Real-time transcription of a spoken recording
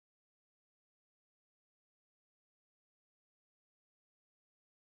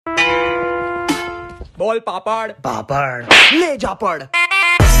बोल पापड़ पापड़ ले जा पड़।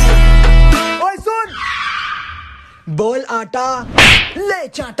 ओए सुन, बोल आटा ले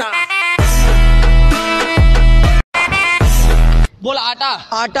चाटा। बोल आटा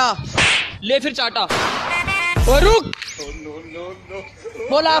आटा ले फिर चाटा। और रुक,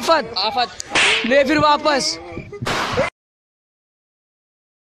 बोल आफत आफत ले फिर वापस।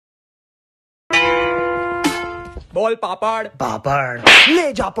 बोल पापड़ पापड़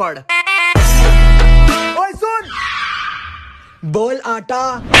ले जा पड़। ओए सुन, बोल आटा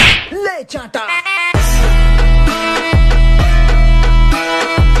ले चाटा।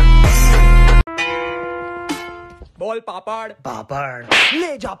 बोल पापड़ पापड़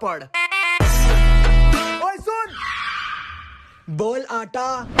ले जा पड़। ओए सुन, बोल आटा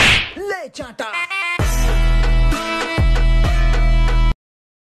ले चाटा।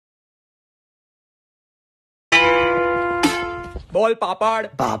 बोल पापड़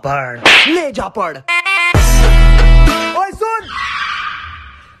पापड़ ले जा पड़। ओए सुन,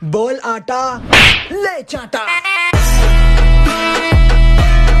 बोल आटा ले चाटा।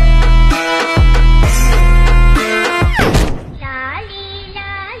 लाली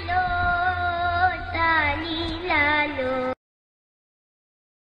लालो ताली लालो।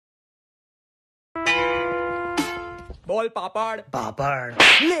 बोल पापड़ पापड़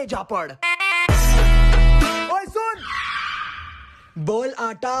ले जा पड़। ओए सुन, बोल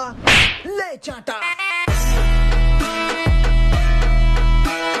आटा ले चाटा।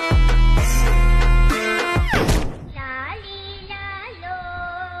 लाली लालो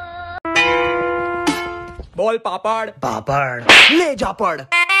बोल पापड़ पापड़ ले जा पड़।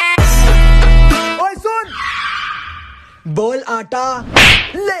 ओए सुन, बोल आटा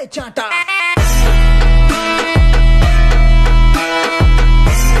ले चाटा।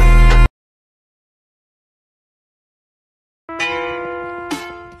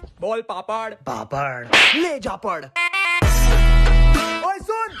 बोल पापड़ पापड़ ले जा पड़। ओए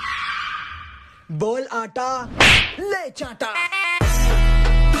सुन, बोल आटा ले चाटा।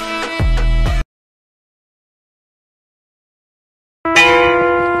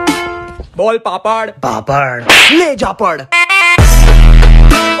 बोल पापड़ पापड़ ले जा पड़।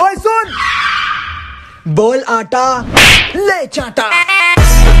 ओए सुन, बोल आटा ले चाटा।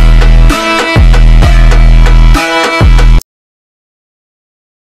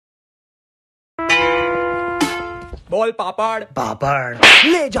 बोल पापड़ पापड़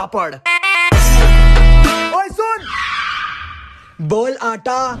ले जा पड़। ओए सुन, बोल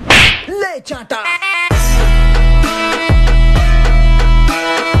आटा ले चाटा।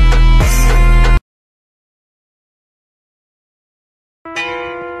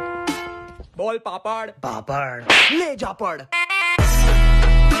 बोल पापड़ पापड़ ले जा पड़।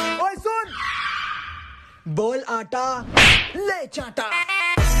 ओए सुन, बोल आटा ले चाटा।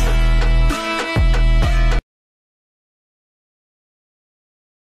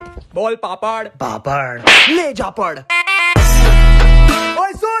 बोल पापड़ पापड़ ले जा पड़।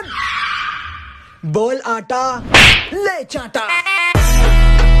 ओए सुन, बोल आटा ले चाटा।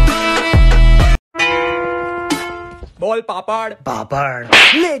 बोल पापड़ पापड़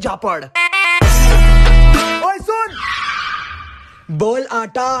ले जा पड़। ओए सुन, बोल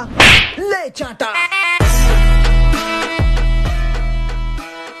आटा ले चाटा।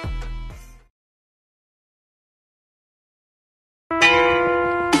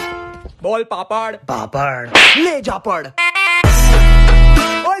 बोल पापड़ पापड़ ले जा पड़।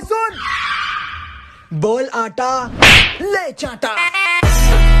 ओए सुन, बोल आटा ले चाटा।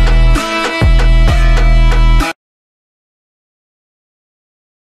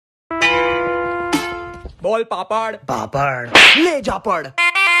 बोल पापड़ पापड़ ले जा पड़।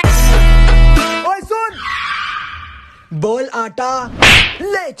 ओए सुन, बोल आटा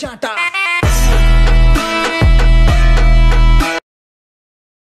ले चाटा।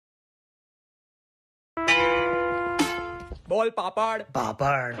 बोल पापड़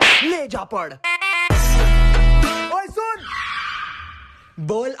पापड़ ले जा पड़। ओए सुन,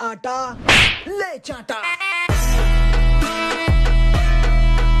 बोल आटा ले चाटा।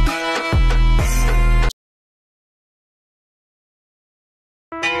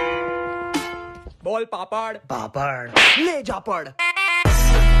 बोल पापड़ पापड़ ले जा पड़।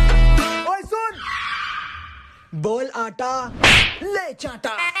 ओए सुन, बोल आटा ले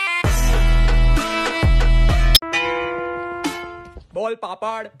चाटा। बोल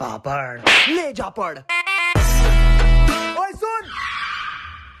पापड़ पापड़ ले जा पड़। ओए सुन,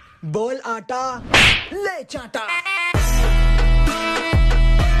 बोल आटा ले चाटा।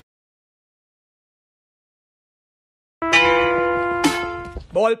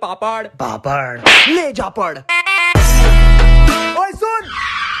 बोल पापड़ ले जा पड़। ओए सुन,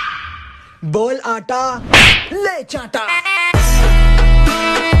 बोल आटा ले चाटा।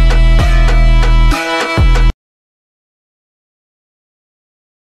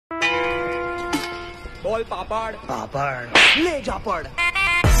 बोल पापड़ पापड़ ले जा पड़।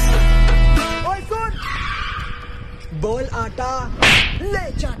 ओए सुन, बोल आटा ले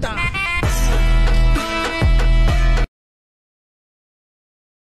चाटा।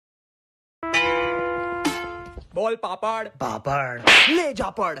 बोल पापड़ पापड़ ले जा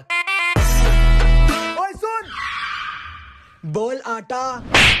पड़। ओए सुन, बोल आटा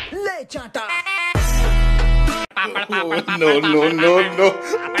ले चाटा। Papad papad papad No, no, no, no.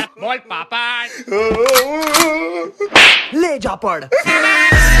 बोल पापड़ ले जा पड़।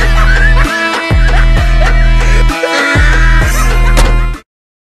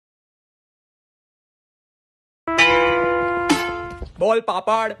 बोल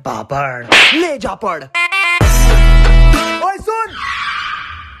पापड़ पापड़ ले जा पड़। ओए सुन,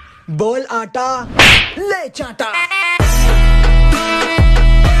 बोल आटा ले चाटा।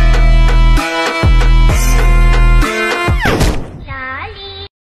 लाली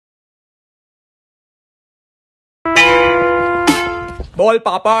बोल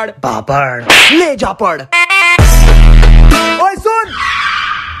पापड़ पापड़ ले जा पड़। ओए सुन,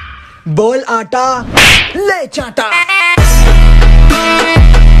 बोल आटा ले चाटा।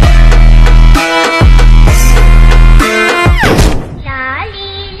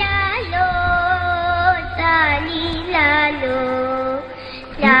 लाली लालो ताली लालो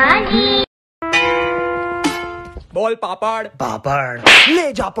लाली बोल पापड़ पापड़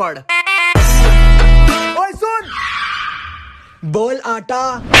ले जा पड़। ओए सुन, बोल आटा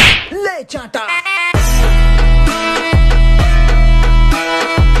ले चाटा।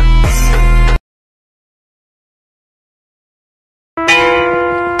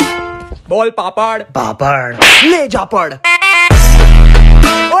 बोल पापड़ पापड़ ले जा पड़।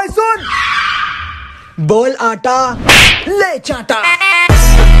 ओए सुन, बोल आटा ले चाटा।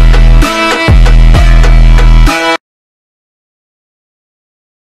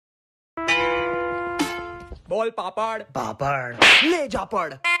 बोल पापड़ पापड़ ले जा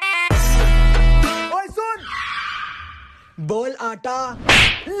पड़। ओए सुन, बोल आटा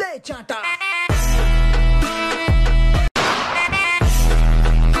ले चाटा।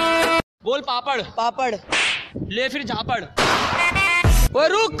 बोल पापड़ पापड़ ले फिर झापड़। ओए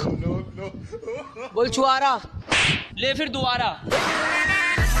रुक। बोल छुआरा ले फिर दुआरा।